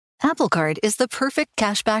Apple Card is the perfect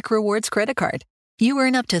cashback rewards credit card. You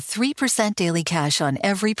earn up to 3% daily cash on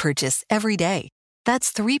every purchase every day.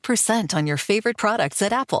 That's 3% on your favorite products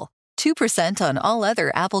at Apple, 2% on all other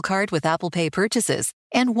Apple Card with Apple Pay purchases,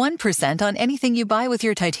 and 1% on anything you buy with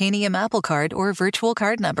your titanium Apple Card or virtual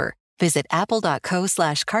card number. Visit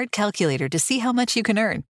apple.co/card calculator to see how much you can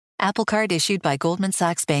earn. Apple Card issued by Goldman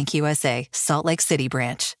Sachs Bank USA, Salt Lake City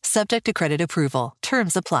branch. Subject to credit approval.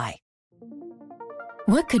 Terms apply.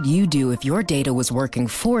 What could you do if your data was working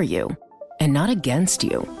for you and not against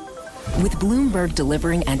you? With Bloomberg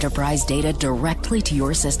delivering enterprise data directly to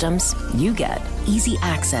your systems, you get easy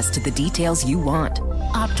access to the details you want,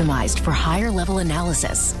 optimized for higher-level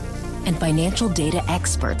analysis, and financial data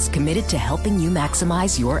experts committed to helping you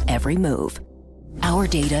maximize your every move. Our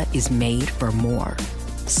data is made for more,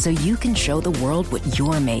 so you can show the world what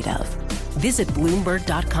you're made of. Visit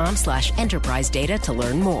Bloomberg.com/enterprise data to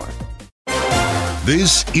learn more.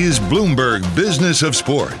 This is Bloomberg Business of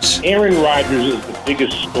Sports. Aaron Rodgers is the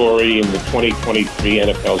biggest story in the 2023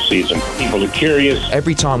 NFL season. People are curious.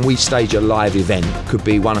 Every time we stage a live event, could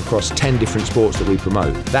be one across 10 different sports that we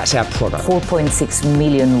promote. That's our product. 4.6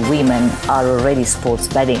 million women are already sports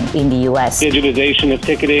betting in the U.S. Digitization of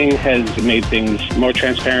ticketing has made things more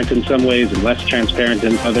transparent in some ways and less transparent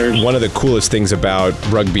in others. One of the coolest things about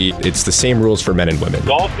rugby, it's the same rules for men and women.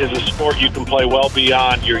 Golf is a sport you can play well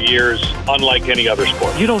beyond your years, unlike any other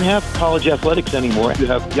sport. You don't have college athletics anymore. You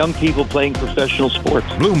have young people playing professional sports.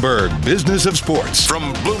 Bloomberg Business of Sports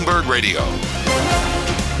from Bloomberg Radio.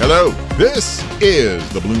 Hello, this is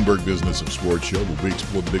the Bloomberg Business of Sports show where we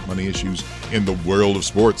explore the big money issues in the world of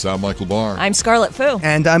sports. I'm Michael Barr. I'm Scarlett Fu.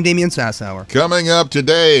 And I'm Damian Sassower. Coming up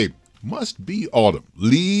today, must be autumn.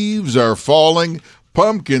 Leaves are falling.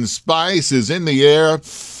 Pumpkin spice is in the air.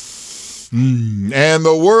 And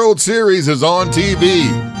the World Series is on TV.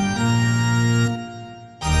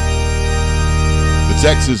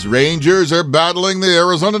 Texas Rangers are battling the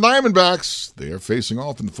Arizona Diamondbacks. They are facing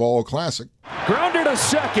off in the Fall Classic. Grounded to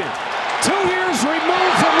second. 2 years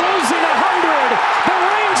removed from losing 100. The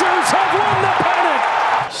Rangers have won the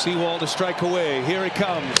pennant. Sewald to strike away. Here he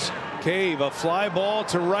comes. Cave, a fly ball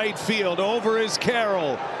to right field. Over is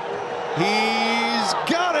Carroll. He's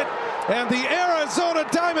got it. And the Arizona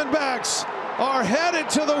Diamondbacks are headed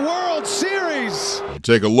to the World Series. We'll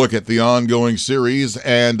take a look at the ongoing series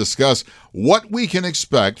and discuss what we can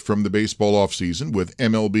expect from the baseball offseason with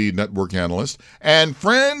MLB Network analyst and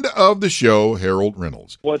friend of the show, Harold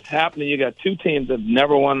Reynolds. What's happening, you got two teams that have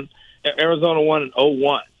never won. Arizona won in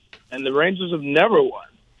 2001, and the Rangers have never won.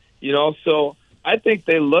 So I think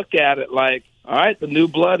they look at it like, all right, the new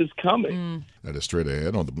blood is coming. That is straight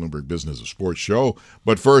ahead on the Bloomberg Business of Sports show.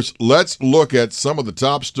 But first, let's look at some of the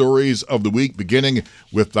top stories of the week, beginning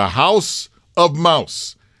with the House of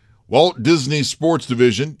Mouse. Walt Disney's sports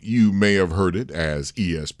division, you may have heard it as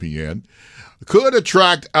ESPN, could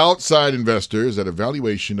attract outside investors at a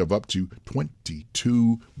valuation of up to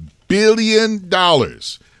 $22 billion.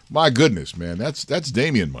 My goodness, man, that's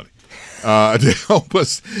Damien money. To help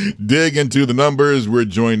us dig into the numbers, we're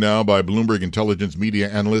joined now by Bloomberg Intelligence media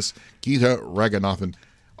analyst Geeta Raghunathan.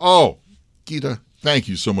 Oh, Geeta, thank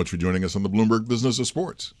you so much for joining us on the Bloomberg Business of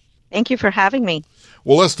Sports. Thank you for having me.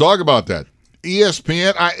 Well, let's talk about that.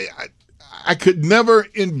 ESPN, I could never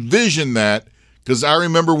envision that because I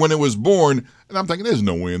remember when it was born, and I'm thinking there's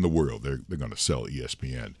no way in the world they're going to sell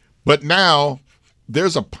ESPN. But now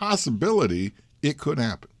there's a possibility it could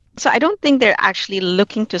happen. So I don't think they're actually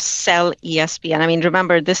looking to sell ESPN. I mean,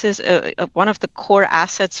 remember, this is one of the core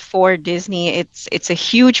assets for Disney. It's a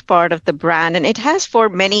huge part of the brand, and it has for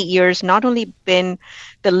many years not only been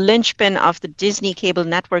the linchpin of the Disney cable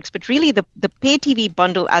networks, but really the pay TV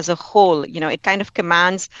bundle as a whole. It kind of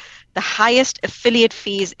commands the highest affiliate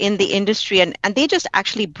fees in the industry, and they just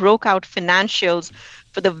actually broke out financials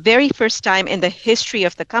for the very first time in the history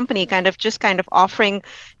of the company, kind of offering,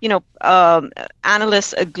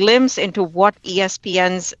 analysts a glimpse into what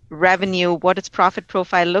ESPN's revenue, what its profit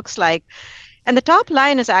profile looks like. And the top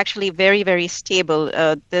line is actually very, very stable.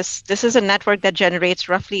 This is a network that generates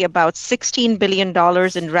roughly about $16 billion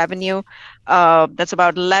in revenue. That's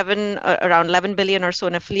about around 11 billion or so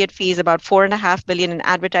in affiliate fees, about $4.5 billion in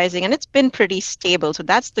advertising, and it's been pretty stable. So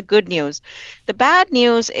that's the good news. The bad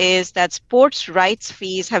news is that sports rights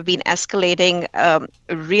fees have been escalating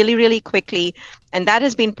really, really quickly, and that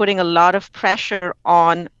has been putting a lot of pressure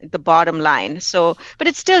on the bottom line. But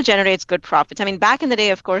it still generates good profits. I mean, back in the day,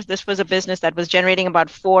 of course, this was a business that was generating about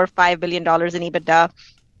 $4 or $5 billion in EBITDA.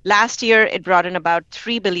 Last year, it brought in about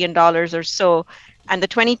 $3 billion or so. And the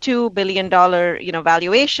 $22 billion,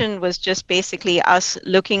 valuation was just basically us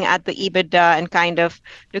looking at the EBITDA and kind of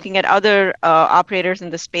looking at other operators in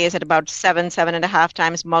the space at about 7.5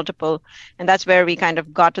 times multiple. And that's where we kind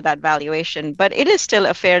of got to that valuation. But it is still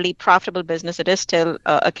a fairly profitable business. It is still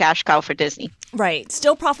a cash cow for Disney. Right.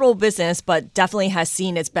 Still profitable business, but definitely has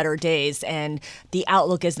seen its better days, and the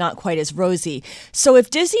outlook is not quite as rosy. So if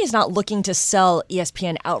Disney is not looking to sell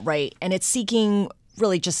ESPN outright and it's seeking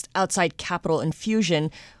really just outside capital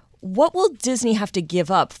infusion, what will Disney have to give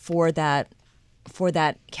up for that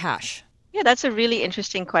cash? Yeah, that's a really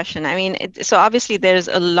interesting question. I mean, so obviously there's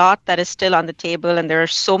a lot that is still on the table, and there are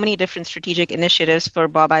so many different strategic initiatives for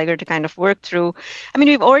Bob Iger to kind of work through. I mean,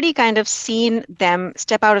 we've already kind of seen them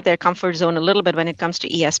step out of their comfort zone a little bit when it comes to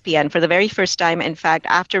ESPN. For the very first time, in fact,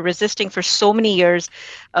 after resisting for so many years,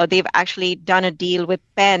 they've actually done a deal with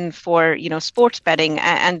Penn for, sports betting.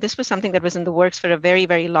 And this was something that was in the works for a very,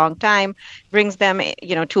 very long time, brings them,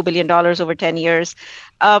 $2 billion over 10 years.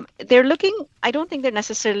 They're looking, I don't think they're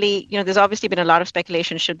necessarily, there's obviously been a lot of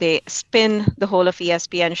speculation. Should they spin the whole of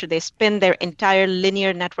ESPN? Should they spin their entire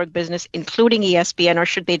linear network business, including ESPN? Or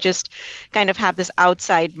should they just kind of have this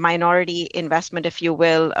outside minority investment, if you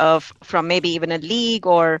will, from maybe even a league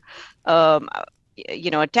or,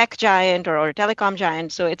 a tech giant or a telecom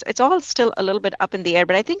giant? So it's all still a little bit up in the air.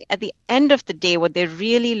 But I think at the end of the day, what they're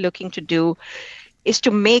really looking to do is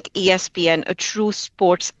to make ESPN a true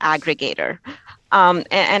sports aggregator.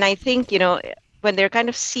 And I think, when they're kind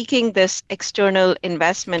of seeking this external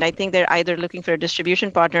investment, I think they're either looking for a distribution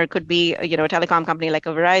partner. It could be, a telecom company like a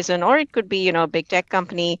Verizon, or it could be, a big tech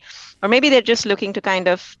company, or maybe they're just looking to kind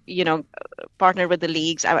of, partner with the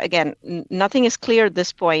leagues. Again, nothing is clear at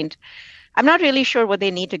this point. I'm not really sure what they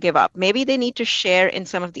need to give up. Maybe they need to share in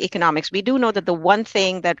some of the economics. We do know that the one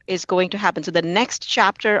thing that is going to happen, so the next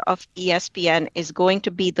chapter of ESPN is going to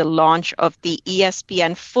be the launch of the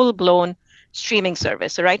ESPN full-blown streaming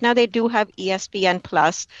service. So right now they do have ESPN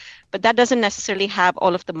Plus, but that doesn't necessarily have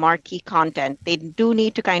all of the marquee content. They do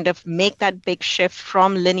need to kind of make that big shift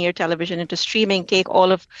from linear television into streaming, take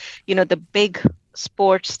all of, the big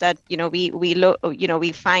sports that,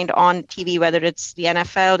 we find on TV, whether it's the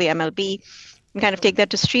NFL, the MLB, and kind of take that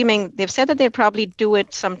to streaming. They've said that they'll probably do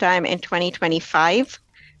it sometime in 2025.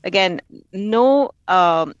 Again, no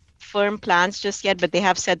firm plans just yet, but they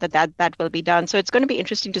have said that will be done. So it's going to be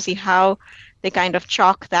interesting to see how they kind of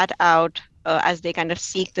chalk that out as they kind of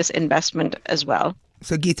seek this investment as well.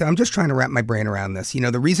 So Geeta, I'm just trying to wrap my brain around this.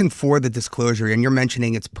 The reason for the disclosure, and you're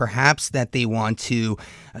mentioning it's perhaps that they want to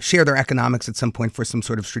share their economics at some point for some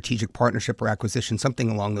sort of strategic partnership or acquisition, something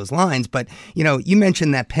along those lines. But, you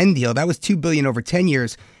mentioned that Penn deal, that was $2 billion over 10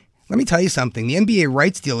 years. Let me tell you something. The NBA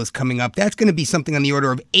rights deal is coming up. That's going to be something on the order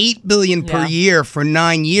of $8 billion per year for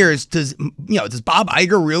 9 years. Does Bob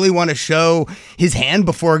Iger really want to show his hand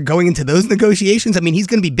before going into those negotiations? I mean, he's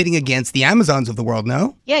going to be bidding against the Amazons of the world,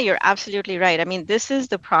 no? Yeah, you're absolutely right. I mean, this is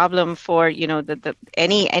the problem for,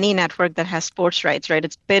 any network that has sports rights, right?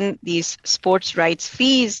 It's been these sports rights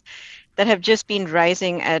fees that have just been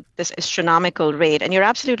rising at this astronomical rate. And you're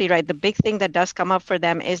absolutely right. The big thing that does come up for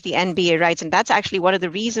them is the NBA rights. And that's actually one of the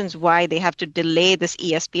reasons why they have to delay this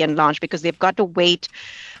ESPN launch, because they've got to wait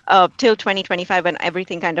till 2025 when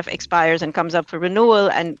everything kind of expires and comes up for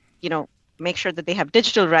renewal, and, make sure that they have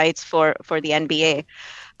digital rights for the NBA.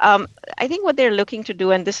 I think what they're looking to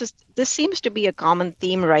do, and this seems to be a common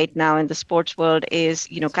theme right now in the sports world, is,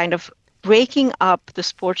 kind of breaking up the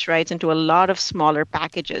sports rights into a lot of smaller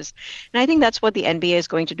packages. And I think that's what the NBA is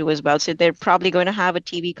going to do as well. So they're probably going to have a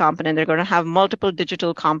TV component. They're going to have multiple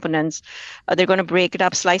digital components. They're going to break it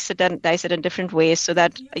up, slice it and dice it in different ways so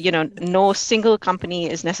that, no single company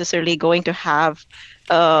is necessarily going to have,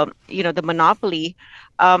 the monopoly.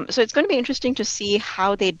 So it's going to be interesting to see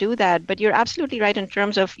how they do that. But you're absolutely right in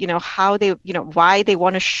terms of, how they, why they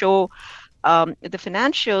want to show the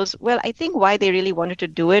financials. Well, I think why they really wanted to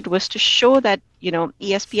do it was to show that,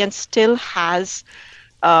 ESPN still has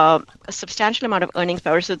a substantial amount of earnings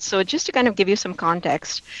power. So just to kind of give you some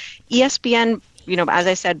context, ESPN, as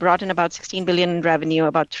I said, brought in about $16 billion in revenue,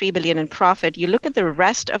 about $3 billion in profit. You look at the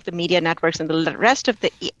rest of the media networks and the rest of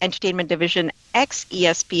the entertainment division,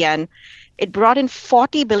 ex-ESPN, it brought in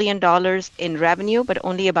 $40 billion in revenue, but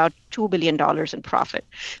only about $2 billion in profit.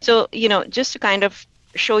 So, just to kind of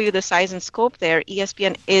show you the size and scope there,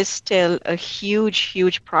 ESPN is still a huge,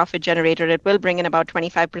 huge profit generator. It will bring in about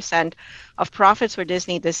 25% of profits for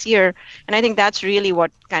Disney this year. And I think that's really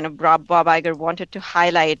what kind of Bob Iger wanted to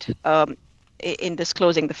highlight in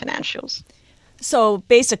disclosing the financials. So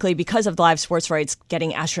basically, because of live sports rights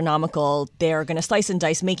getting astronomical, they're going to slice and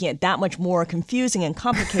dice, making it that much more confusing and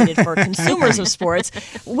complicated for consumers of sports,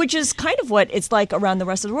 which is kind of what it's like around the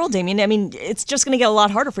rest of the world, Damien. I mean, it's just going to get a lot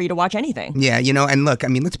harder for you to watch anything. Yeah, and look, I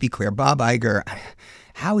mean, let's be clear. Bob Iger,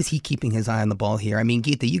 how is he keeping his eye on the ball here? I mean,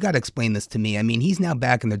 Geeta, you got to explain this to me. I mean, he's now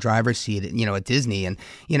back in the driver's seat, at Disney, and,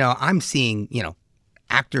 I'm seeing,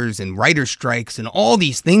 actors and writer strikes and all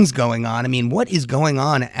these things going on. I mean, what is going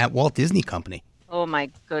on at Walt Disney Company? Oh my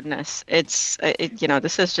goodness! This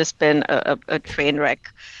has just been a train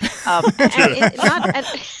wreck. It's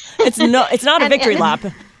not a victory lap.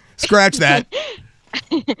 Scratch that.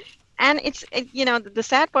 And the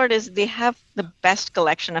sad part is they have the best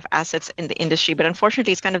collection of assets in the industry, but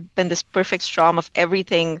unfortunately, it's kind of been this perfect storm of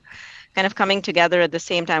everything kind of coming together at the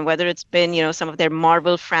same time, whether it's been, some of their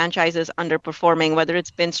Marvel franchises underperforming, whether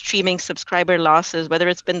it's been streaming subscriber losses, whether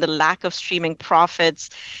it's been the lack of streaming profits,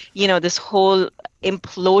 this whole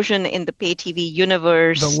implosion in the pay TV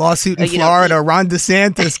universe. The lawsuit in Florida, Ron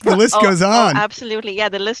DeSantis, the list goes on. Absolutely. Yeah,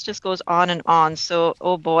 the list just goes on and on. So,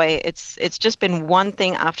 oh boy, it's just been one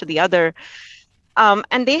thing after the other.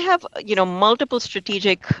 And they have, multiple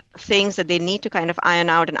strategic things that they need to kind of iron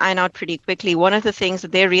out pretty quickly. One of the things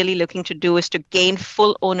that they're really looking to do is to gain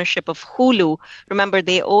full ownership of Hulu. Remember,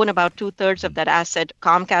 they own about 2/3 of that asset.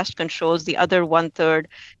 Comcast controls the other 1/3.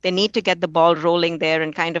 They need to get the ball rolling there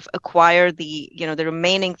and kind of acquire the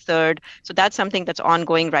remaining third. So that's something that's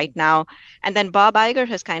ongoing right now. And then Bob Iger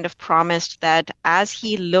has kind of promised that as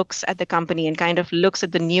he looks at the company and kind of looks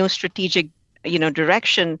at the new strategic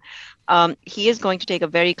direction, he is going to take a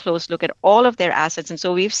very close look at all of their assets. And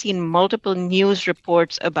so we've seen multiple news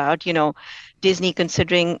reports about, Disney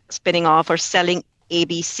considering spinning off or selling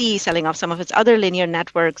ABC, selling off some of its other linear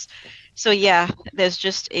networks. So yeah, there's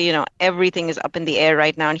just, everything is up in the air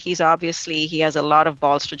right now. And he has a lot of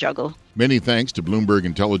balls to juggle. Many thanks to Bloomberg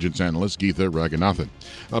intelligence analyst Geeta Raghunathan.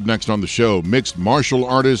 Up next on the show, mixed martial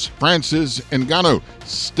artist Francis Ngannou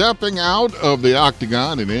stepping out of the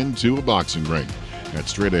octagon and into a boxing ring.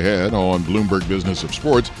 That's straight ahead on Bloomberg Business of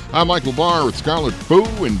Sports. I'm Michael Barr with Scarlett Fu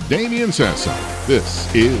and Damian Sasso.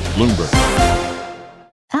 This is Bloomberg.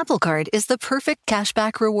 Apple Card is the perfect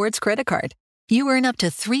cashback rewards credit card. You earn up to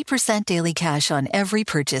 3% daily cash on every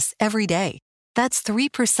purchase every day. That's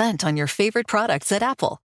 3% on your favorite products at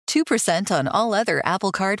Apple, 2% on all other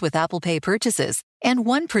Apple Card with Apple Pay purchases, and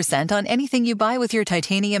 1% on anything you buy with your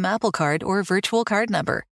titanium Apple Card or virtual card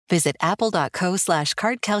number. Visit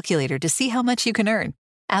apple.co/card calculator to see how much you can earn.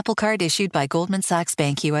 Apple Card issued by Goldman Sachs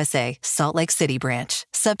Bank USA, Salt Lake City branch.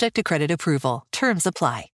 Subject to credit approval. Terms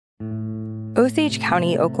apply. Osage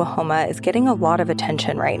County, Oklahoma is getting a lot of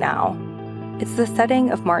attention right now. It's the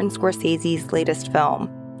setting of Martin Scorsese's latest film,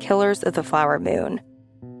 Killers of the Flower Moon.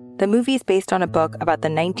 The movie's based on a book about the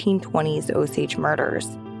 1920s Osage murders,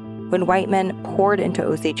 when white men poured into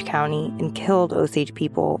Osage County and killed Osage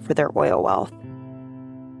people for their oil wealth.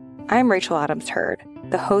 I'm Rachel Adams Hurd,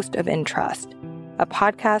 the host of In Trust, a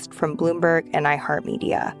podcast from Bloomberg and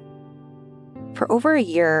iHeartMedia. For over a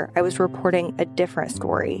year, I was reporting a different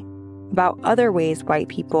story about other ways white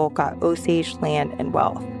people got Osage land and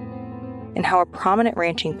wealth, and how a prominent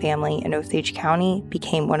ranching family in Osage County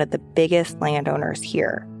became one of the biggest landowners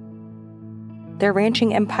here. Their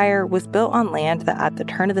ranching empire was built on land that at the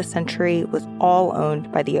turn of the century was all owned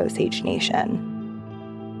by the Osage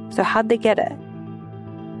Nation. So how'd they get it?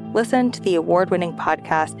 Listen to the award-winning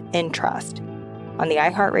podcast In Trust on the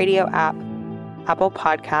iHeartRadio app, Apple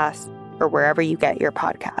Podcasts, or wherever you get your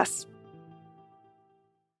podcasts.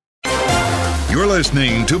 You're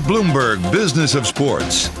listening to Bloomberg Business of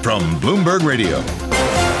Sports from Bloomberg Radio.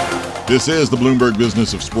 This is the Bloomberg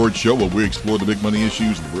Business of Sports show where we explore the big money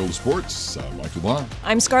issues in the world of sports. I'm Michael Barr.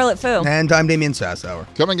 I'm Scarlett Fu. And I'm Damian Sassower.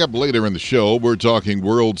 Coming up later in the show, we're talking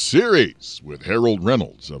World Series with Harold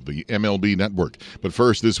Reynolds of the MLB Network. But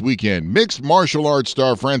first, this weekend, mixed martial arts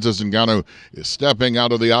star Francis Ngannou is stepping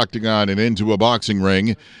out of the octagon and into a boxing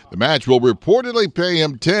ring. The match will reportedly pay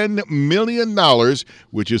him $10 million,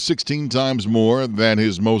 which is 16 times more than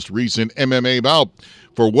his most recent MMA bout.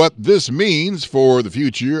 For what this means for the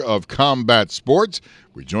future of combat sports,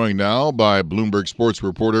 we're joined now by Bloomberg sports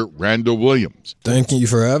reporter Randall Williams. Thank you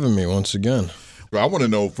for having me once again. Well, I want to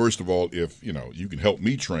know, first of all, if you can help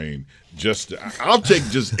me train. I'll take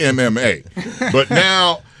just MMA, but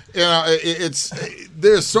now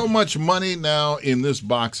there's so much money now in this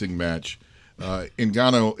boxing match.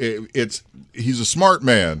 Ngannou, he's a smart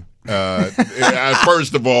man.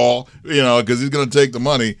 First of all, because he's going to take the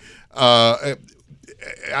money.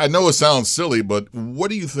 I know it sounds silly, but what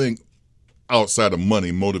do you think outside of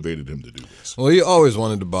money motivated him to do this? Well, he always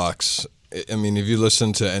wanted to box. I mean, if you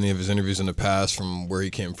listen to any of his interviews in the past from where he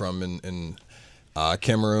came from in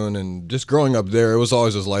Cameroon and just growing up there, it was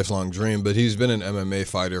always his lifelong dream. But he's been an MMA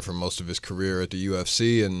fighter for most of his career at the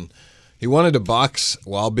UFC, and he wanted to box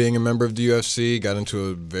while being a member of the UFC, got into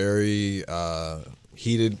a very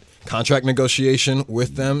heated contract negotiation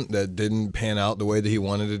with them that didn't pan out the way that he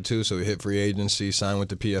wanted it to, so he hit free agency, signed with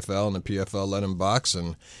the PFL, and the PFL let him box,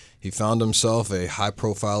 and he found himself a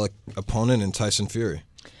high-profile opponent in Tyson Fury.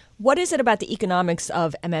 What is it about the economics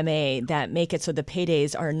of MMA that make it so the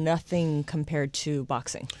paydays are nothing compared to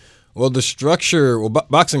boxing? Well, the structure,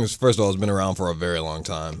 boxing, first of all, has been around for a very long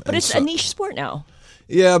time. But it's a niche sport now.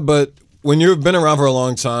 Yeah, but when you've been around for a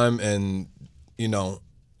long time and, you know,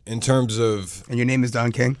 in terms of... And your name is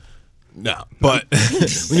Don King? No, but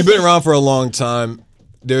when you've been around for a long time,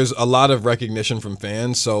 there's a lot of recognition from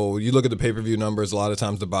fans. So you look at the pay-per-view numbers, a lot of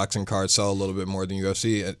times the boxing cards sell a little bit more than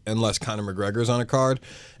UFC, unless Conor McGregor's on a card.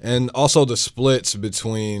 And also the splits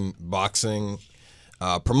between boxing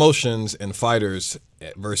promotions and fighters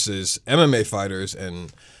versus MMA fighters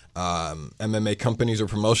and MMA companies or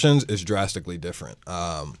promotions is drastically different.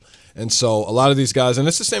 And so a lot of these guys, and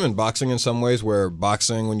it's the same in boxing in some ways, where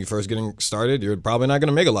boxing, when you first getting started, you're probably not going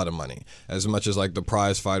to make a lot of money as much as like the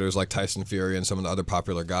prize fighters like Tyson Fury and some of the other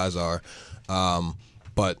popular guys are.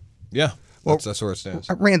 But yeah, well, that's where it stands.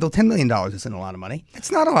 Randall, $10 million isn't a lot of money. It's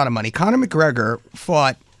not a lot of money. Conor McGregor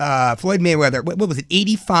fought Floyd Mayweather, what was it,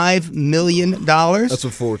 $85 million? That's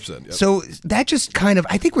what Forbes said. Yep. So that just kind of,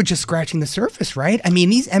 I think we're just scratching the surface, right? I mean,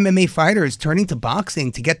 these MMA fighters turning to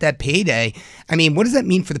boxing to get that payday. I mean, what does that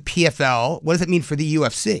mean for the PFL? What does it mean for the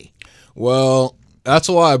UFC? Well, that's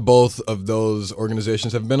why both of those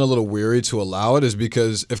organizations have been a little weary to allow it, is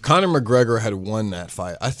because if Conor McGregor had won that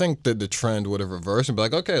fight, I think that the trend would have reversed and be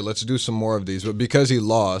like, okay, let's do some more of these. But because he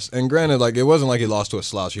lost, and granted, like it wasn't like he lost to a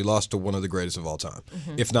slouch. He lost to one of the greatest of all time,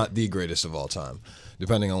 if not the greatest of all time,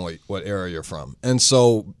 depending on what era you're from. And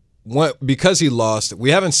so because he lost,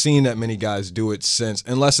 we haven't seen that many guys do it since,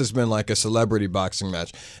 unless it's been like a celebrity boxing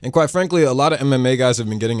match. And quite frankly, a lot of MMA guys have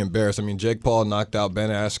been getting embarrassed. I mean, Jake Paul knocked out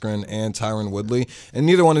Ben Askren and Tyron Woodley, and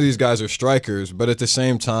neither one of these guys are strikers. But at the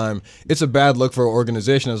same time, it's a bad look for an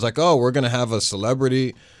organization. It's like, oh, we're going to have a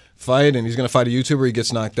celebrity fight and he's going to fight a YouTuber, he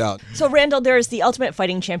gets knocked out. So, Randall, there's the Ultimate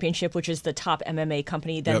Fighting Championship, which is the top MMA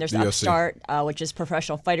company. Then there's the Upstart, which is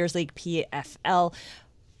Professional Fighters League, PFL.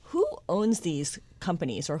 Who owns these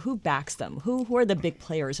companies, or who backs them? Who are the big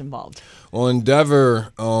players involved? Well,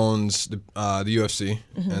 Endeavor owns the UFC,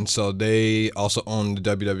 and so they also own the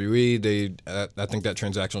WWE. I think that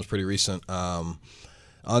transaction was pretty recent. On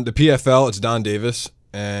the PFL, it's Don Davis,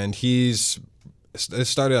 and it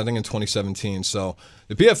started, I think, in 2017. So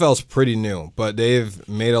the PFL is pretty new, but they've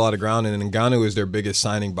made a lot of ground, and Ngannou is their biggest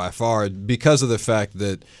signing by far because of the fact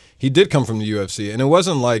that he did come from the UFC, and it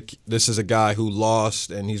wasn't like this is a guy who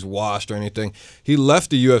lost and he's washed or anything. He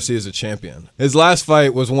left the UFC as a champion. His last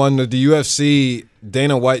fight was one that the UFC,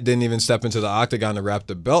 Dana White didn't even step into the octagon to wrap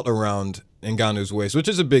the belt around Ngannou's waist, which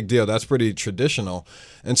is a big deal. That's pretty traditional.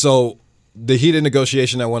 And so the heated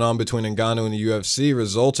negotiation that went on between Ngannou and the UFC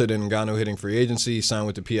resulted in Ngannou hitting free agency. He signed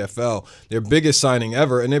with the PFL, their biggest signing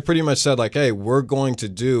ever, and they pretty much said, like, hey, we're going to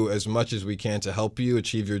do as much as we can to help you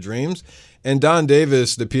achieve your dreams. And Don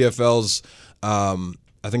Davis, the PFL's,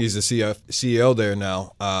 I think he's the CEO there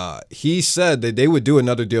now, he said that they would do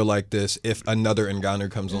another deal like this if another Ngannou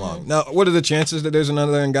comes along. Now, what are the chances that there's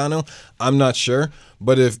another Ngannou? I'm not sure.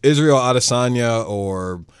 But if Israel Adesanya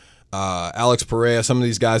or Alex Pereira, some of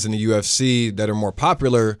these guys in the UFC that are more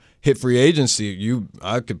popular hit free agency,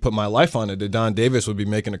 I could put my life on it that Don Davis would be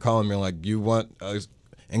making a call and being like, you want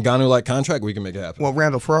Ngannou-like contract, we can make it happen. Well,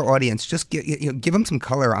 Randall, for our audience, just give them some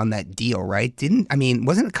color on that deal, right?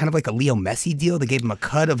 Wasn't it kind of like a Leo Messi deal? They gave him a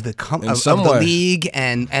cut of the league,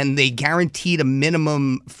 and they guaranteed a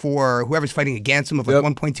minimum for whoever's fighting against him of like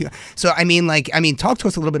 1.2. So talk to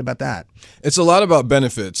us a little bit about that. It's a lot about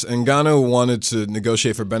benefits. Ngannou wanted to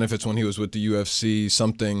negotiate for benefits when he was with the UFC.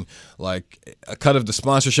 Something like a cut of the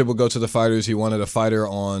sponsorship would go to the fighters. He wanted a fighter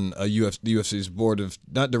on the UFC's board of,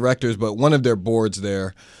 not directors, but one of their boards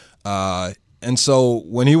there. And so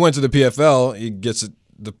when he went to the PFL,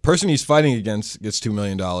 the person he's fighting against gets $2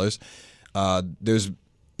 million.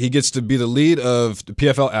 He gets to be the lead of the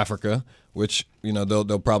PFL Africa, which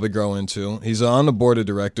they'll probably grow into. He's on the board of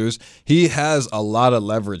directors. He has a lot of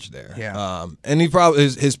leverage there. Yeah. And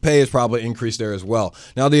his pay is probably increased there as well.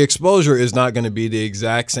 Now the exposure is not going to be the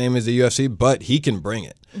exact same as the UFC, but he can bring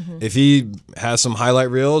it. If he has some highlight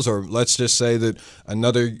reels, or let's just say that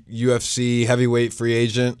another UFC heavyweight free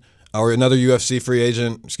agent or another UFC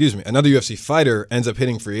fighter ends up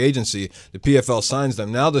hitting free agency, the PFL signs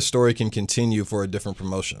them. Now the story can continue for a different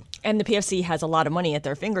promotion. And the PFC has a lot of money at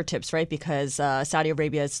their fingertips, right? Because Saudi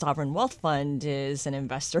Arabia's sovereign wealth fund is an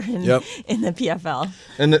investor in the PFL.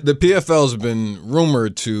 And the PFL has been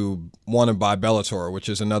rumored to want to buy Bellator, which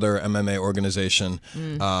is another MMA organization.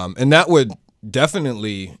 And that would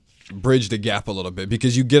definitely bridge the gap a little bit,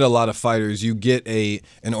 because you get a lot of fighters. You get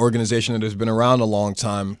an organization that has been around a long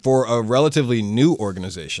time for a relatively new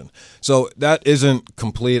organization. So that isn't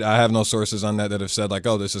complete. I have no sources on that have said like,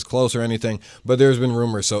 oh, this is close or anything, but there's been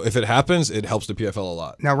rumors. So if it happens, it helps the PFL a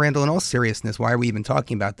lot. Now, Randall, in all seriousness, why are we even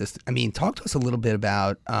talking about this? I mean, talk to us a little bit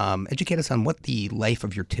about, educate us on what the life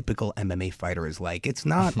of your typical MMA fighter is like. It's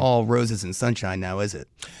not all roses and sunshine now, is it?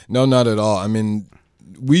 No, not at all. I mean,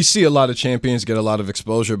 we see a lot of champions get a lot of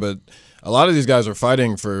exposure, but a lot of these guys are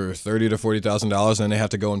fighting for $30,000 to $40,000, and they have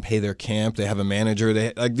to go and pay their camp. They have a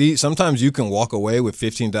manager. Sometimes you can walk away with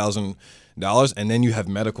 $15,000, and then you have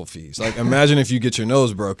medical fees. Like, imagine if you get your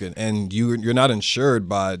nose broken and you're not insured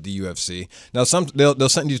by the UFC. Now, they'll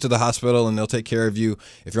send you to the hospital and they'll take care of you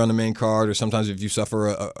if you're on the main card, or sometimes if you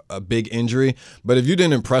suffer a big injury. But if you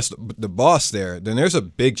didn't impress the boss there, then there's a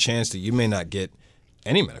big chance that you may not get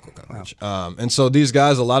any medical coverage. Wow. And so these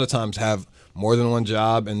guys a lot of times have more than one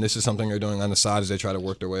job, and this is something they're doing on the side as they try to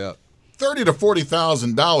work their way up. $30,000 to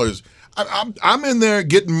 $40,000. I'm in there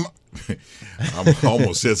getting. I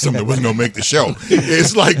almost said something that wasn't going to make the show.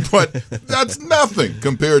 It's like, but that's nothing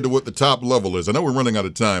compared to what the top level is. I know we're running out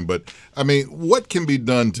of time, but I mean, what can be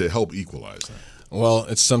done to help equalize that? Well,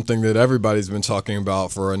 it's something that everybody's been talking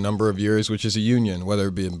about for a number of years, which is a union, whether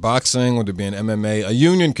it be in boxing, whether it be in MMA. A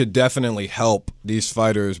union could definitely help these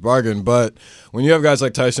fighters bargain. But when you have guys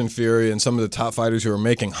like Tyson Fury and some of the top fighters who are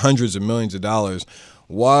making hundreds of millions of dollars,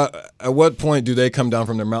 at what point do they come down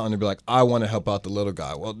from their mountain and be like, I want to help out the little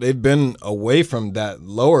guy? Well, they've been away from that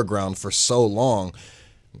lower ground for so long.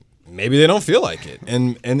 Maybe they don't feel like it.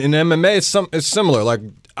 And in MMA, it's similar. Like,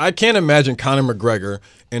 I can't imagine Conor McGregor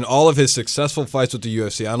in all of his successful fights with the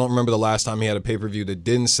UFC. I don't remember the last time he had a pay-per-view that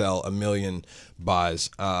didn't sell 1 million buys.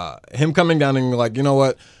 Him coming down and like, you know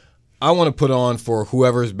what? I want to put on for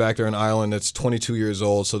whoever is back there in Ireland that's 22 years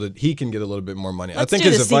old so that he can get a little bit more money. Let's I think do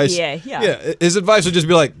his the advice, CPA, his advice would just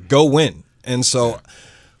be like, go win. And so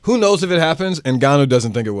who knows if it happens, and Ngannou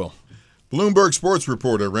doesn't think it will. Bloomberg Sports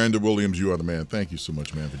reporter Randall Williams, you are the man. Thank you so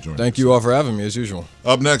much, man, for joining us. Thank you all for having me, as usual.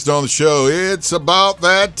 Up next on the show, it's about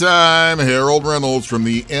that time. Harold Reynolds from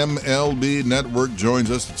the MLB Network joins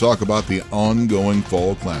us to talk about the ongoing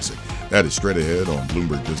Fall Classic. That is straight ahead on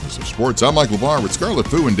Bloomberg Business of Sports. I'm Michael Barr with Scarlett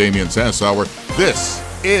Fu and Damian Sassower. This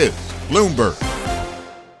is Bloomberg.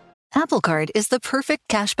 Apple Card is the perfect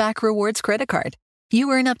cashback rewards credit card. You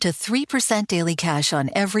earn up to 3% daily cash on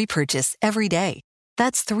every purchase every day.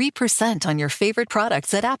 That's 3% on your favorite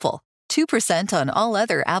products at Apple, 2% on all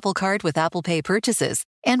other Apple Card with Apple Pay purchases,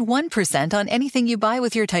 and 1% on anything you buy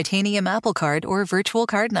with your titanium Apple Card or virtual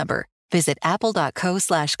card number. Visit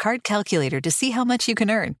apple.co/card calculator to see how much you can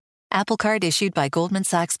earn. Apple Card issued by Goldman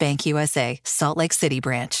Sachs Bank USA, Salt Lake City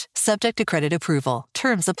branch. Subject to credit approval.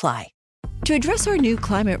 Terms apply. To address our new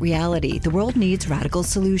climate reality, the world needs radical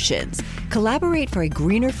solutions. Collaborate for a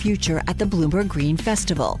greener future at the Bloomberg Green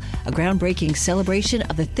Festival, a groundbreaking celebration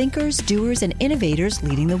of the thinkers, doers, and innovators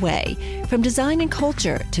leading the way. From design and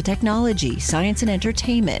culture to technology, science, and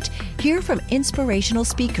entertainment, hear from inspirational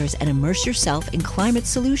speakers and immerse yourself in climate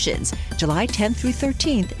solutions. July 10th through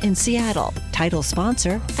 13th in Seattle. Title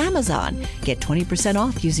sponsor, Amazon. Get 20%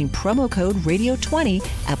 off using promo code Radio20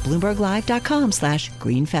 at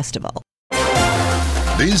BloombergLive.com/greenfestival.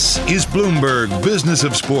 This is Bloomberg Business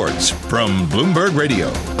of Sports from Bloomberg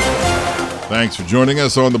Radio. Thanks for joining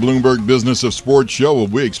us on the Bloomberg Business of Sports show, where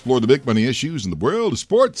we explore the big money issues in the world of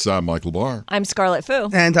sports. I'm Michael Barr. I'm Scarlett Fu.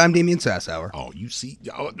 And I'm Damian Sassower. Oh, you see,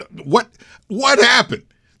 what happened?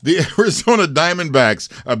 The Arizona Diamondbacks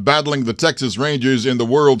are battling the Texas Rangers in the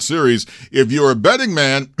World Series. If you're a betting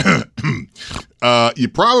man, you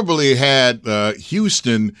probably had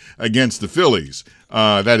Houston against the Phillies.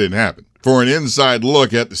 That didn't happen. For an inside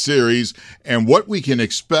look at the series and what we can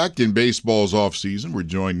expect in baseball's offseason, we're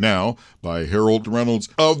joined now by Harold Reynolds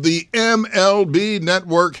of the MLB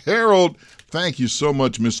Network. Harold, thank you so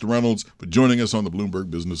much, Mr. Reynolds, for joining us on the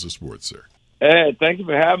Bloomberg Business of Sports, sir. Hey, thank you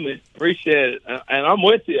for having me. Appreciate it. And I'm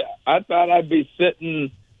with you. I thought I'd be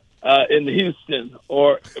sitting in Houston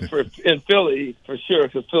or in Philly for sure,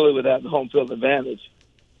 because Philly would have the home field advantage.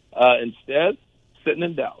 Instead, sitting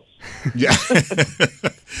in Dallas. Yeah.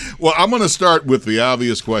 Well, I'm going to start with the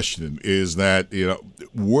obvious question: is that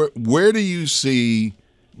where do you see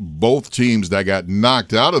both teams that got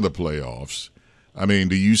knocked out of the playoffs I mean,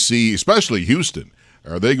 do you see, especially Houston,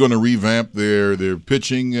 are they going to revamp their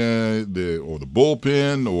pitching or the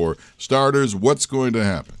bullpen or starters? What's going to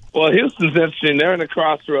happen? Well, Houston's interesting. They're in a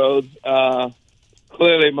crossroads.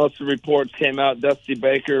 Clearly, most of the reports came out Dusty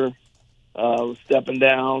Baker was stepping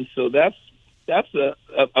down, so that's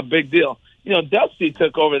a big deal. You know, Dusty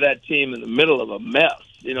took over that team in the middle of a mess.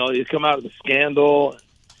 You know, you come out of the scandal.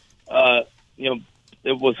 You know,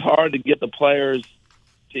 it was hard to get the players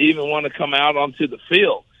to even want to come out onto the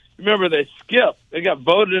field. Remember, they skipped. They got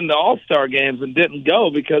voted into All-Star games and didn't go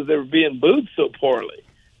because they were being booed so poorly.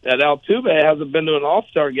 That Altuve hasn't been to an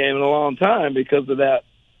All-Star game in a long time because of that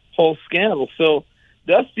whole scandal. So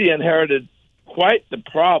Dusty inherited quite the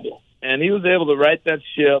problem, and he was able to right that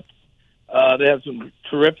ship. They have some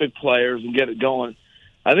terrific players and get it going.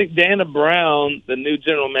 I think Dana Brown, the new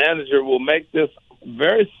general manager, will make this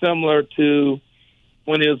very similar to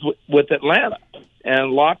when he was with Atlanta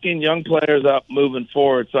and locking young players up moving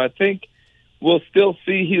forward. So I think we'll still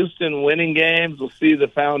see Houston winning games. We'll see the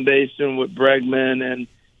foundation with Bregman and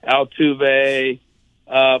Altuve.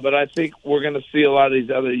 But I think we're going to see a lot of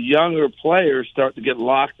these other younger players start to get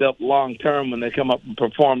locked up long-term when they come up and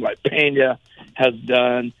perform like Pena has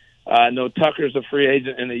done. I know Tucker's a free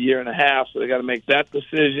agent in a year and a half, so they got to make that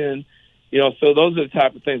decision. You know, so those are the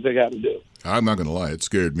type of things they got to do. I'm not going to lie. It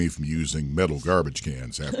scared me from using metal garbage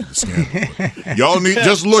cans after the scandal. Y'all need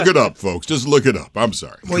just look it up, folks. Just look it up. I'm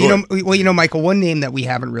sorry. Well, you know, Michael, one name that we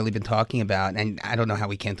haven't really been talking about, and I don't know how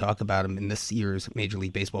we can't talk about him in this year's Major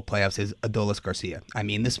League Baseball playoffs, is Adolis Garcia. I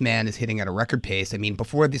mean, this man is hitting at a record pace. I mean,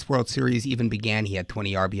 before this World Series even began, he had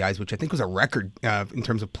 20 RBIs, which I think was a record in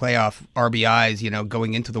terms of playoff RBIs, you know,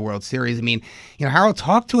 going into the World Series. I mean, you know, Harold,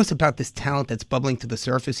 talk to us about this talent that's bubbling to the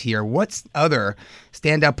surface here. What's other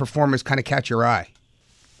standout performers kind of catch your eye?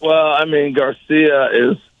 Well, I mean, Garcia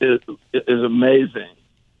is amazing.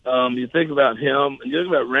 You think about him, and you think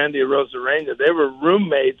about Randy Arozarena. They were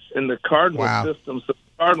roommates in the Cardinals system, so the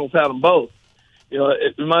Cardinals had them both. You know,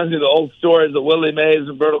 it reminds me of the old stories of Willie Mays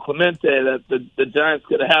and Berto Clemente that the Giants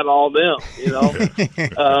could have had all them. You know,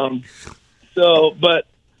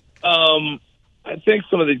 I think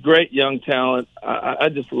some of the great young talent. I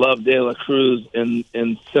just love De La Cruz in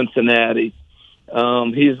Cincinnati.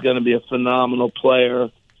 He's going to be a phenomenal player.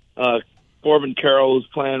 Corbin Carroll is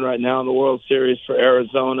playing right now in the World Series for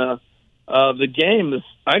Arizona. The game is,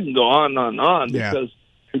 I can go on and on because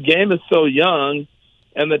the game is so young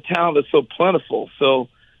and the talent is so plentiful. So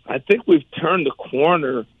I think we've turned the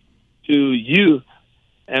corner to youth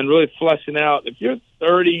and really fleshing out. If you're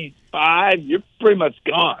 35, you're pretty much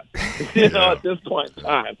gone, you know, at this point in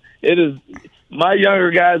time. It is, my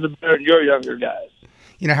younger guys are better than your younger guys.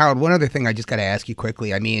 You know, Harold, one other thing I just got to ask you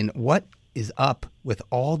quickly. I mean, what is up with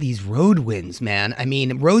all these road wins, man? I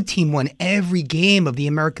mean, road team won every game of the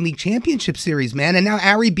American League Championship Series, man. And now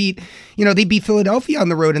Ari they beat Philadelphia on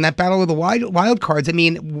the road in that battle of the wild cards. I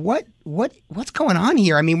mean, what's going on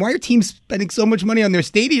here? I mean, why are teams spending so much money on their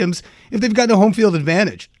stadiums if they've got no home field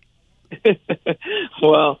advantage?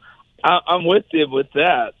 Well, I'm with you with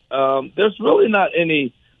that. There's really not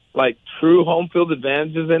any like true home field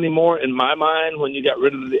advantages anymore in my mind when you got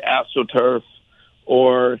rid of the AstroTurf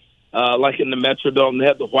or like in the Metrodome, they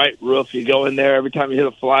had the white roof. You go in there, every time you hit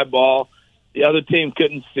a fly ball, the other team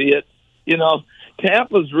couldn't see it. You know,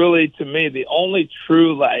 Tampa's really, to me, the only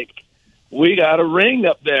true, like, we got a ring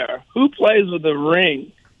up there. Who plays with a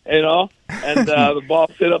ring, you know? And the ball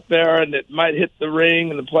sit up there, and it might hit the ring,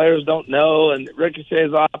 and the players don't know, and it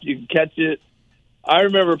ricochets off. You can catch it. I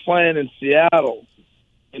remember playing in Seattle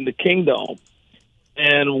in the Kingdome,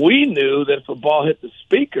 and we knew that if a ball hit the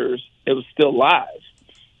speakers, it was still live.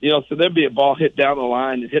 You know, so there'd be a ball hit down the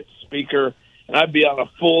line and hit the speaker, and I'd be on a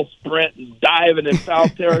full sprint and diving in foul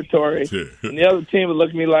territory, and the other team would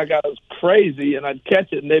look at me like I was crazy, and I'd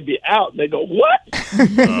catch it, and they'd be out, and they'd go, what?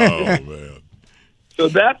 Oh, man. So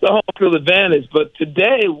that's a home field advantage. But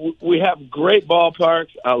today we have great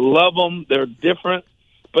ballparks. I love them. They're different.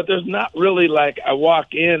 But there's not really like I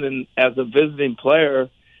walk in and as a visiting player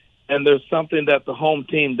and there's something that the home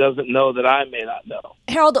team doesn't know that I may not know.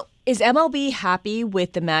 Harold, is MLB happy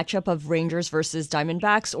with the matchup of Rangers versus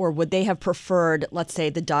Diamondbacks, or would they have preferred, let's say,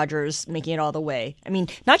 the Dodgers making it all the way? I mean,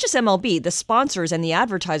 not just MLB, the sponsors and the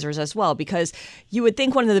advertisers as well, because you would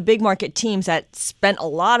think one of the big market teams that spent a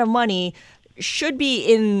lot of money should be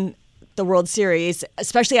in the World Series,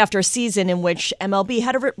 especially after a season in which MLB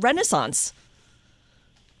had a renaissance.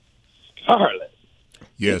 Scarlett.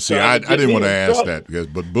 Yeah, see, I didn't want to ask that,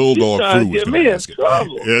 but Bulldog Crew was going to ask it.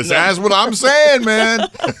 Yes, No. that's what I'm saying, man.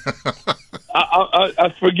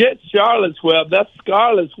 I forget Charlotte's Web. That's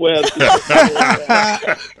Scarlett's Web.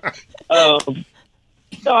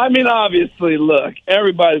 No, I mean, obviously, look,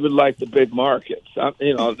 everybody would like the big markets. That's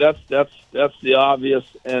the obvious,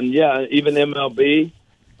 and yeah, even MLB.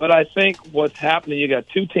 But I think what's happening, you got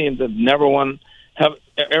two teams that never won.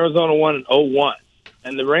 Arizona won in 2001,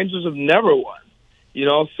 and the Rangers have never won.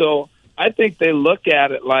 So I think they look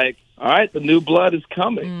at it like, all right, the new blood is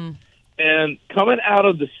coming, and coming out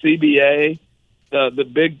of the CBA, the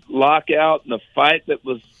big lockout and the fight that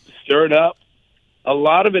was stirred up. A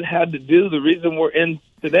lot of it had to do, the reason we're in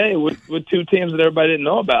today with two teams that everybody didn't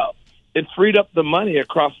know about. It freed up the money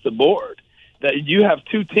across the board. That you have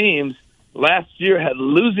two teams last year had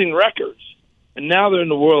losing records, and now they're in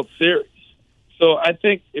the World Series. So I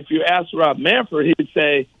think if you ask Rob Manfred, he'd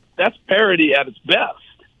say that's parity at its best.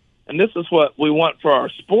 And this is what we want for our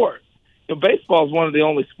sport. Baseball is one of the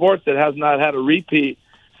only sports that has not had a repeat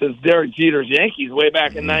since Derek Jeter's Yankees way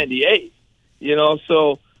back in '98.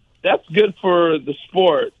 So that's good for the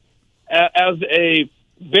sport. As a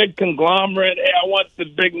big conglomerate, hey, I want the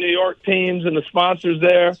big New York teams and the sponsors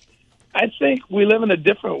there. I think we live in a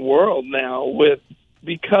different world now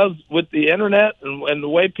because with the internet and the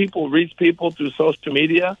way people reach people through social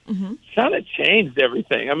media, it's kind of changed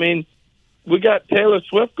everything. I mean, we got Taylor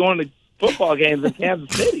Swift going to football games in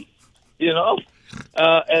Kansas City,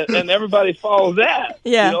 and everybody follows that.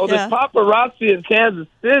 Yeah, There's paparazzi in Kansas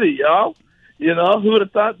City, y'all. Who would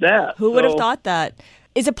have thought that? Who would have thought that?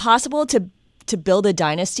 Is it possible to build a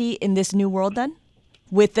dynasty in this new world then,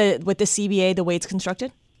 with the CBA the way it's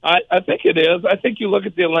constructed? I think it is. I think you look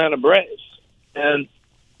at the Atlanta Braves, and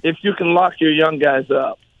if you can lock your young guys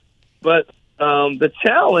up. But the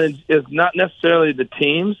challenge is not necessarily the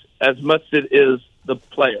teams as much as it is the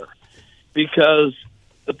player, because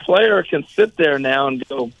the player can sit there now and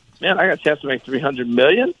go, man, I got a chance to make $300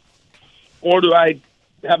 million, or do I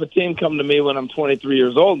have a team come to me when I'm 23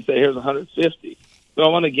 years old and say, here's 150. Do I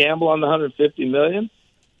want to gamble on the 150 million?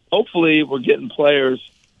 Hopefully we're getting players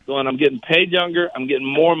going, I'm getting paid younger, I'm getting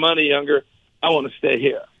more money younger, I want to stay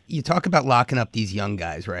here. You talk about locking up these young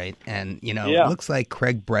guys, right? And, It looks like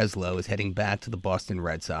Craig Breslow is heading back to the Boston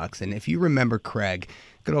Red Sox. And if you remember Craig,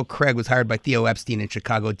 good old Craig was hired by Theo Epstein in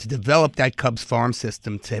Chicago to develop that Cubs farm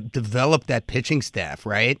system, to develop that pitching staff,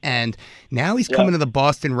 right? And now he's coming to the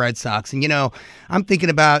Boston Red Sox. And, I'm thinking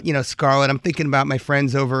about, Scarlett. I'm thinking about my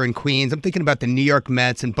friends over in Queens. I'm thinking about the New York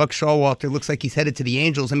Mets, and Buck Showalter looks like he's headed to the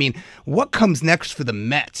Angels. I mean, what comes next for the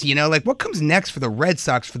Mets? What comes next for the Red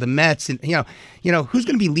Sox, for the Mets? And, who's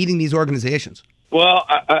going to be leading these organizations? Well,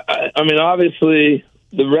 I mean, obviously,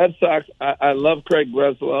 the Red Sox, I love Craig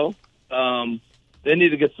Breslow. They need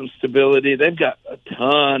to get some stability. They've got a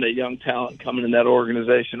ton of young talent coming in that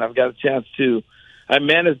organization. I've got a chance I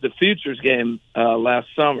managed the Futures game last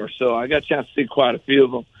summer, so I got a chance to see quite a few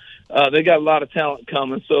of them. They got a lot of talent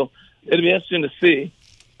coming, so it'll be interesting to see.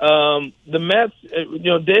 The Mets,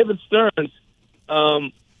 David Stearns,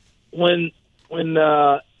 when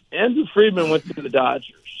Andrew Friedman went to the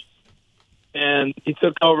Dodgers, and he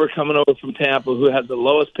took over coming over from Tampa, who had the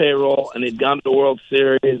lowest payroll, and he'd gone to the World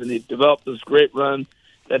Series, and he developed this great run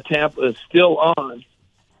that Tampa is still on.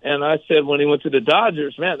 And I said when he went to the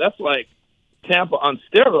Dodgers, man, that's like Tampa on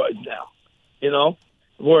steroids now,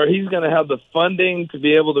 where he's going to have the funding to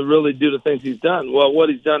be able to really do the things he's done. Well, what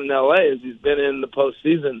he's done in L.A. is he's been in the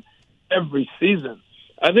postseason every season.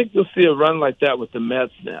 I think you'll see a run like that with the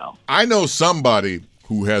Mets now. I know somebody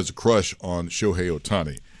who has a crush on Shohei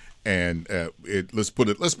Ohtani. And let's put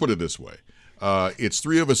it this way: it's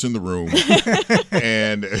three of us in the room,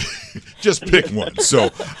 and just pick one. So,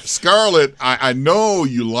 Scarlett, I know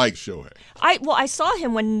you like Shohei. I saw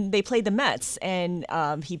him when they played the Mets, and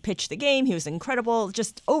he pitched the game. He was incredible.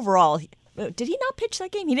 Just overall, did he not pitch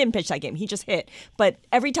that game? He didn't pitch that game. He just hit. But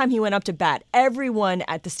every time he went up to bat, everyone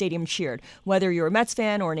at the stadium cheered, whether you're a Mets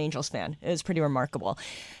fan or an Angels fan. It was pretty remarkable.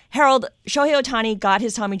 Harold, Shohei Ohtani got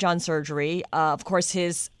his Tommy John surgery. Of course,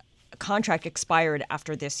 his contract expired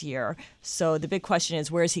after this year. So the big question is,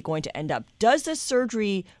 where is he going to end up? Does this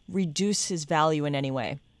surgery reduce his value in any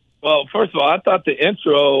way? Well, first of all, I thought the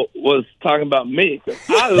intro was talking about me.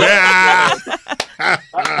 I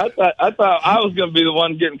thought I was going to be the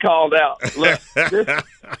one getting called out. Look,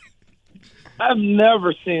 I've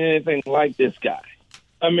never seen anything like this guy.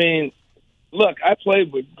 I mean, look, I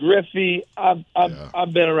played with Griffey. I've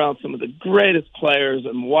been around some of the greatest players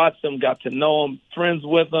and watched them, got to know them, friends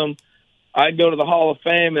with them. I go to the Hall of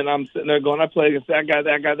Fame, and I'm sitting there going, I play against that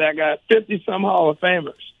guy, 50-some Hall of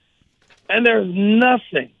Famers. And there's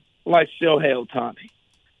nothing like Shohei Ohtani.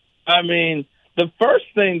 I mean, the first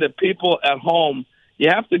thing that people at home, you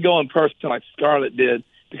have to go in person like Scarlett did,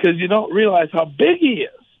 because you don't realize how big he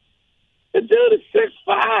is. The dude is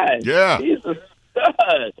 6'5". Yeah.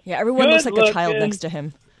 Good. Yeah, everyone Good looks like a child looking. next to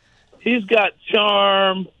him. He's got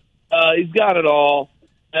charm. He's got it all.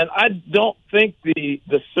 And I don't think the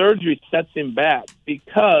surgery sets him back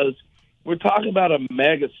because we're talking about a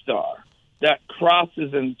megastar that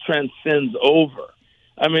crosses and transcends over.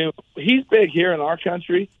 I mean, he's big here in our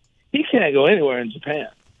country. He can't go anywhere in Japan.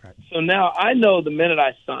 Right. So now I know the minute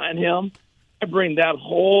I sign him, I bring that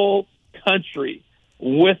whole country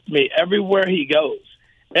with me everywhere he goes.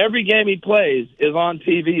 Every game he plays is on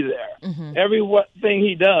TV there. Mm-hmm. Every thing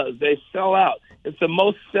he does, they sell out. It's the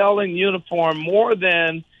most selling uniform, more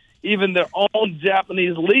than even their own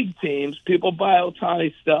Japanese league teams. People buy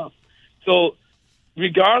Ohtani stuff. So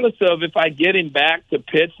regardless of if I get him back to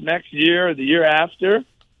pitch next year or the year after,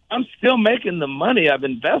 I'm still making the money I've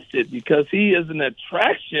invested because he is an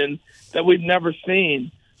attraction that we've never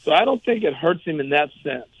seen. So I don't think it hurts him in that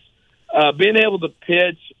sense. Being able to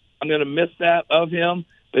pitch, I'm going to miss that of him,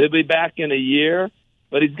 but he'll be back in a year.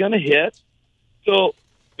 But he's going to hit. So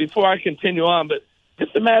before I continue on, but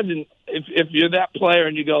just imagine if you're that player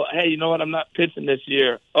and you go, hey, you know what, I'm not pitching this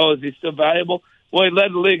year. Oh, is he still valuable? Well, he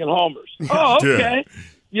led the league in homers. Oh, okay. Yeah.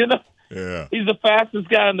 You know, he's the fastest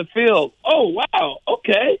guy in the field. Oh, wow,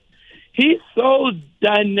 okay. He's so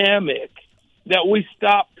dynamic that we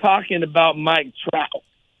stopped talking about Mike Trout.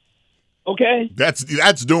 Okay? That's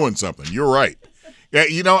doing something. You're right. Yeah,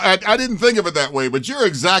 you know, I didn't think of it that way, but you're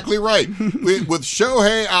exactly right. With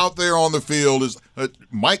Shohei out there on the field, is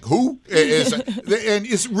Mike who? And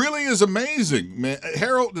it really is amazing, man.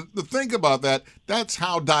 Harold, to think about that, that's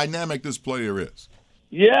how dynamic this player is.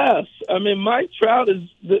 Yes. I mean, Mike Trout is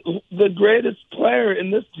the greatest player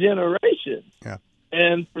in this generation. Yeah.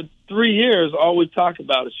 And for 3 years, all we talk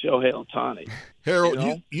about is Shohei Ohtani.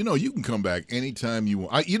 Harold, you can come back anytime you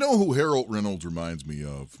want. You know who Harold Reynolds reminds me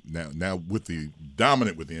of now with the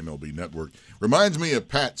dominant with the MLB Network? Reminds me of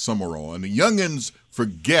Pat Summerall. And the youngins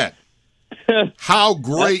forget how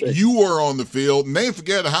great you were on the field, and they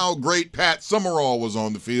forget how great Pat Summerall was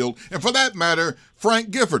on the field. And for that matter, Frank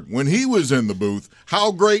Gifford, when he was in the booth,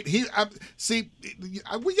 how great we got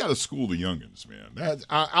to school the youngins, man.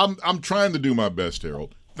 I'm trying to do my best,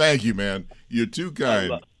 Harold. Thank you, man. You're too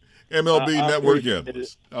kind. MLB Network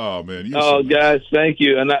analyst. Oh, man. Oh, guys, thank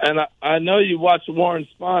you. And I know you watch Warren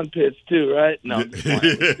Spahn pitch, too, right? No.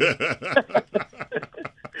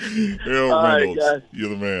 Harold Reynolds, right, you're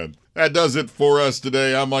the man. That does it for us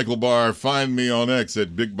today. I'm Michael Barr. Find me on X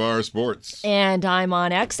at Big Bar Sports. And I'm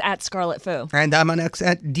on X at Scarlet Fu. And I'm on X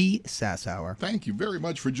at D Sassower. Thank you very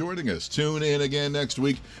much for joining us. Tune in again next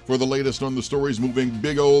week for the latest on the stories moving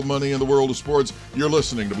big old money in the world of sports. You're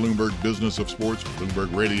listening to Bloomberg Business of Sports,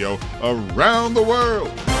 Bloomberg Radio, around the world.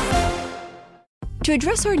 To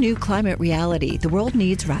address our new climate reality, the world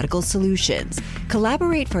needs radical solutions.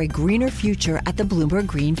 Collaborate for a greener future at the Bloomberg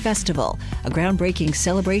Green Festival, a groundbreaking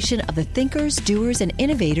celebration of the thinkers, doers, and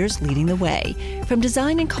innovators leading the way. From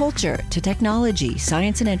design and culture to technology,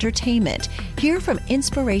 science, and entertainment, hear from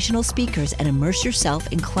inspirational speakers and immerse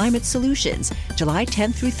yourself in climate solutions. July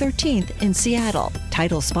 10th through 13th in Seattle.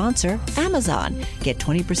 Title sponsor, Amazon. Get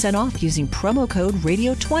 20% off using promo code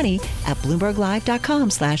RADIO20 at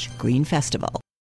BloombergLive.com/Green Festival.